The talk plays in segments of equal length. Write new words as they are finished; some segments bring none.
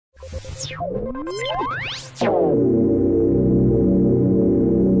In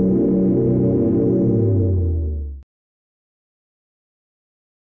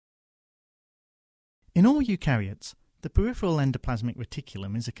all eukaryotes, the peripheral endoplasmic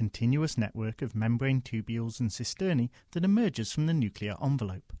reticulum is a continuous network of membrane tubules and cisternae that emerges from the nuclear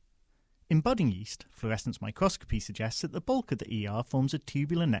envelope. In budding yeast, fluorescence microscopy suggests that the bulk of the ER forms a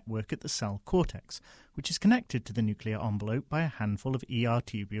tubular network at the cell cortex, which is connected to the nuclear envelope by a handful of ER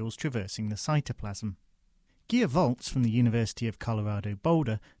tubules traversing the cytoplasm. Gia Voeltz from the University of Colorado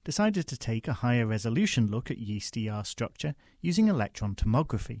Boulder decided to take a higher resolution look at yeast ER structure using electron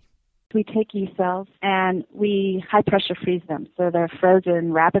tomography. We take yeast cells and we high pressure freeze them, so they're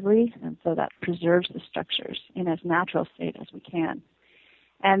frozen rapidly, and so that preserves the structures in as natural state as we can.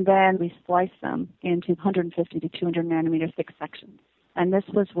 And then we slice them into 150 to 200 nanometer thick sections. And this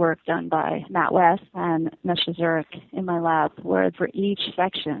was work done by Matt West and Nesha Zurich in my lab, where for each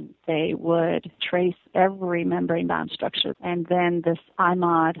section they would trace every membrane-bound structure. And then this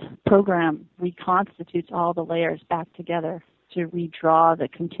iMod program reconstitutes all the layers back together to redraw the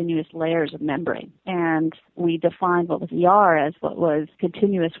continuous layers of membrane. And we defined what was ER as what was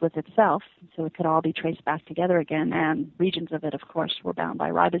continuous with itself, so it could all be traced back together again, and regions of it, of course, were bound by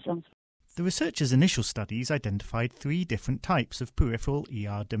ribosomes. The researchers' initial studies identified 3 different types of peripheral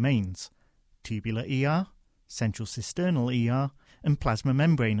ER domains: tubular ER, central cisternal ER, and plasma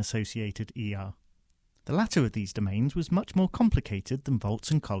membrane-associated ER. The latter of these domains was much more complicated than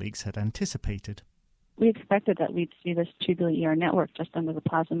Voeltz and colleagues had anticipated. We expected that we'd see this tubular ER network just under the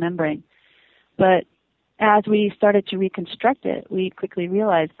plasma membrane. But as we started to reconstruct it, we quickly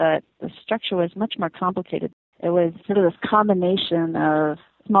realized that the structure was much more complicated. It was sort of this combination of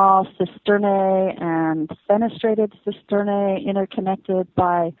small cisternae and fenestrated cisternae interconnected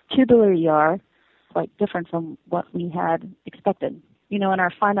by tubular ER, quite different from what we had expected. You know, in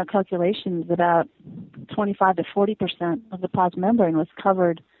our final calculations, about 25 to 40% of the plasma membrane was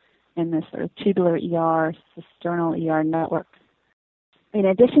covered in this sort of tubular ER, cisternal ER network. In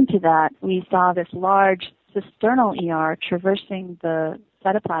addition to that, we saw this large cisternal ER traversing the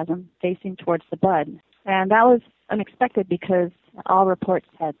cytoplasm facing towards the bud. And that was unexpected because all reports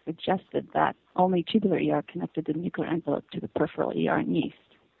had suggested that only tubular ER connected the nuclear envelope to the peripheral ER in yeast.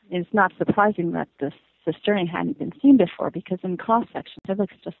 It's not surprising that this cisternae hadn't been seen before, because in cross-section it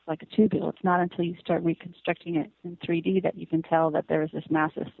looks just like a tubule. It's not until you start reconstructing it in 3D that you can tell that there is this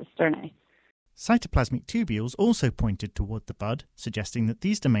massive cisternae. Cytoplasmic tubules also pointed toward the bud, suggesting that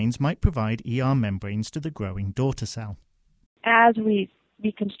these domains might provide ER membranes to the growing daughter cell. As we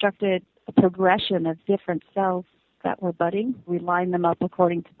reconstructed a progression of different cells that were budding, we lined them up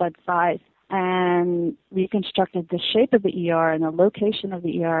according to bud size and reconstructed the shape of the ER and the location of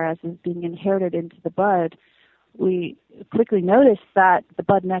the ER as is being inherited into the bud. We quickly noticed that the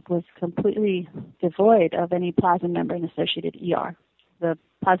bud neck was completely devoid of any plasma membrane-associated ER. The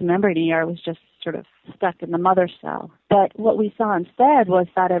plasma membrane ER was just sort of stuck in the mother cell. But what we saw instead was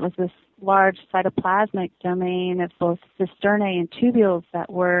that it was this large cytoplasmic domain of both cisternae and tubules that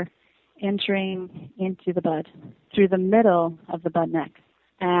were entering into the bud through the middle of the bud neck.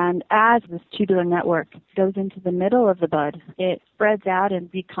 And as this tubular network goes into the middle of the bud, it spreads out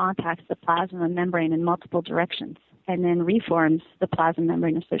and recontacts the plasma membrane in multiple directions, and then reforms the plasma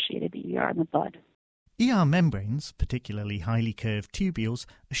membrane-associated ER in the bud. ER membranes, particularly highly curved tubules,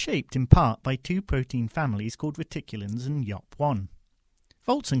 are shaped in part by 2 protein families called reticulins and YOP1.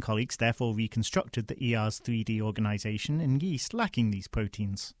 Voeltz and colleagues therefore reconstructed the ER's 3D organization in yeast lacking these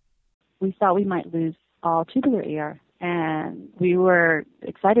proteins. We thought we might lose all tubular ER, and we were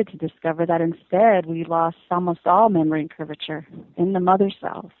excited to discover that instead we lost almost all membrane curvature in the mother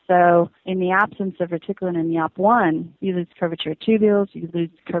cell. So in the absence of reticulin and YOP1, you lose curvature at tubules, you lose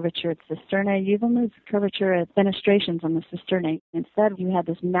curvature at cisternae, you even lose curvature at fenestrations on the cisternae. Instead, you had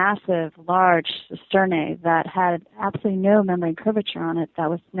this massive, large cisternae that had absolutely no membrane curvature on it that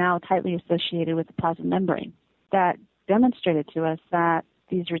was now tightly associated with the plasma membrane. That demonstrated to us that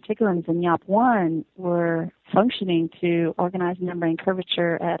these reticulins and YOP1 were functioning to organize membrane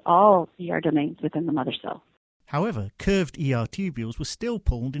curvature at all ER domains within the mother cell. However, curved ER tubules were still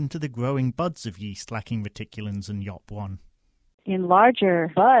pulled into the growing buds of yeast lacking reticulins and YOP1. In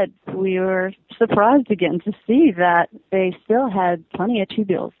larger buds, we were surprised again to see that they still had plenty of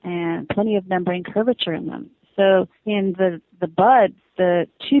tubules and plenty of membrane curvature in them. So in the buds, the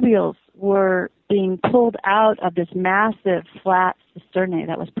tubules were being pulled out of this massive flat cisternae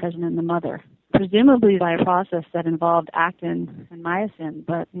that was present in the mother, presumably by a process that involved actin and myosin,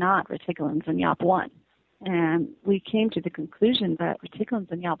 but not reticulins and YOP1. And we came to the conclusion that reticulins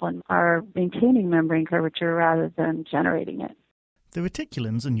and YOP1 are maintaining membrane curvature rather than generating it. The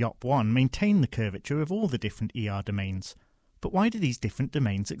reticulins and YOP1 maintain the curvature of all the different ER domains. But why do these different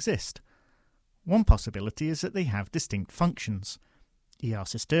domains exist? One possibility is that they have distinct functions. ER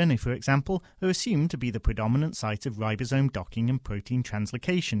cisternae, for example, are assumed to be the predominant site of ribosome docking and protein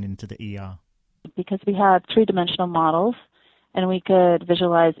translocation into the ER. Because we had three-dimensional models and we could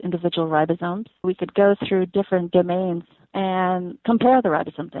visualize individual ribosomes, we could go through different domains and compare the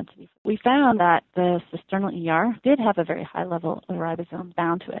ribosome density. We found that the cisternal ER did have a very high level of ribosomes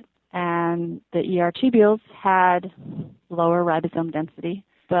bound to it. And the ER tubules had lower ribosome density,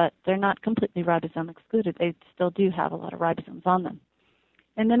 but they're not completely ribosome excluded. They still do have a lot of ribosomes on them.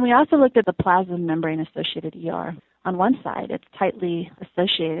 And then we also looked at the plasma membrane-associated ER. On one side, it's tightly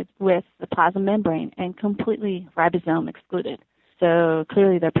associated with the plasma membrane and completely ribosome excluded. So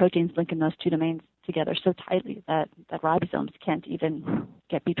clearly there are proteins linking those two domains together so tightly that ribosomes can't even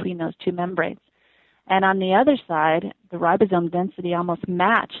get between those two membranes. And on the other side, the ribosome density almost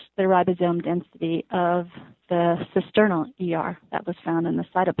matched the ribosome density of the cisternal ER that was found in the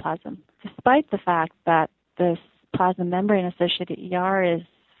cytoplasm, despite the fact that this plasma membrane-associated ER is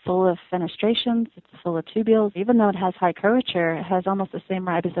full of fenestrations, it's full of tubules. Even though it has high curvature, it has almost the same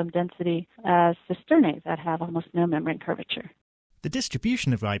ribosome density as cisternae that have almost no membrane curvature. The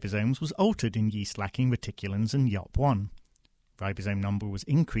distribution of ribosomes was altered in yeast-lacking reticulins and YOP1. Ribosome number was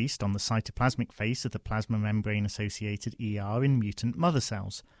increased on the cytoplasmic face of the plasma membrane-associated ER in mutant mother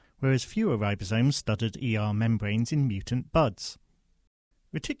cells, whereas fewer ribosomes studded ER membranes in mutant buds.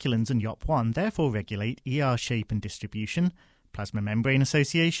 Reticulins and YOP1 therefore regulate ER shape and distribution, plasma membrane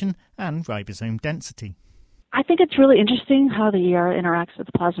association, and ribosome density. I think it's really interesting how the ER interacts with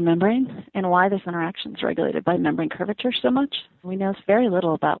the plasma membrane and why this interaction is regulated by membrane curvature so much. We know very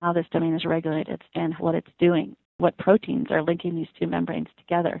little about how this domain is regulated and what it's doing, what proteins are linking these two membranes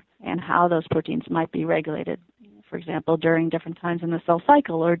together, and how those proteins might be regulated, for example, during different times in the cell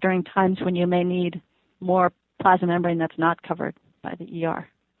cycle or during times when you may need more plasma membrane that's not covered by the ER.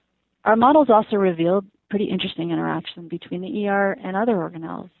 Our models also revealed pretty interesting interaction between the ER and other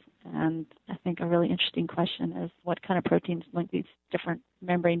organelles. And I think a really interesting question is what kind of proteins link these different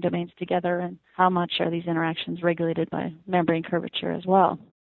membrane domains together and how much are these interactions regulated by membrane curvature as well.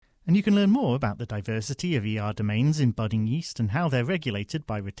 And you can learn more about the diversity of ER domains in budding yeast and how they're regulated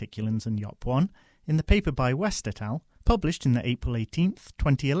by reticulins and YOP1 in the paper by West et al., published in the April 18,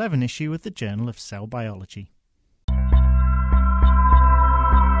 2011 issue of the Journal of Cell Biology.